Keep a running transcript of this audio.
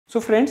So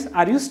friends,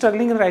 are you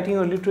struggling in writing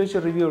your literature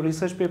review or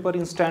research paper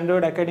in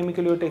standard,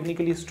 academically or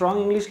technically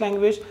strong English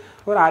language?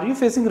 Or are you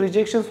facing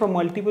rejections from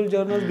multiple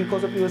journals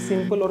because of your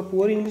simple or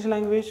poor English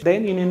language?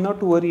 Then you need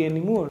not to worry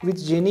anymore.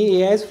 With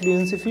Genie AI's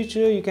fluency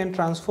feature, you can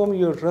transform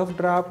your rough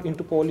draft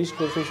into polished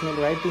professional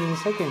writing in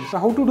seconds. So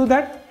how to do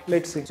that?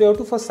 Let's see. So you have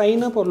to first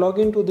sign up or log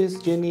into this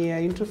Genie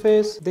AI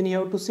interface. Then you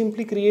have to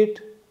simply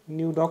create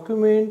new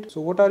document.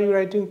 So what are you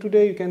writing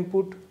today? You can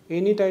put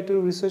any title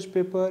research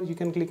paper. You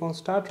can click on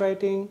start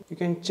writing. You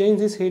can change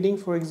this heading.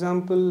 For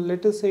example,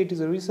 let us say it is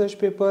a research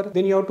paper.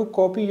 Then you have to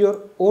copy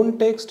your own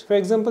text. For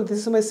example, this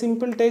is my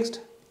simple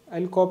text.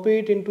 I'll copy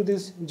it into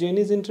this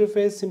Genie's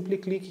interface. Simply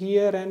click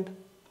here and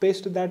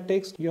paste that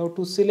text. You have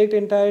to select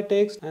entire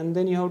text and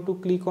then you have to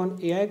click on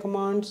AI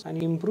commands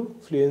and improve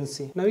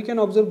fluency. Now you can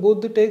observe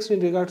both the text in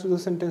regards to the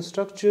sentence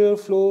structure,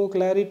 flow,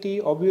 clarity.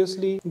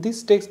 Obviously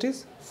this text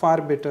is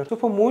far better. So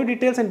for more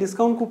details and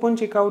discount coupon,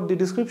 check out the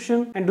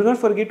description and do not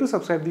forget to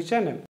subscribe the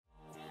channel.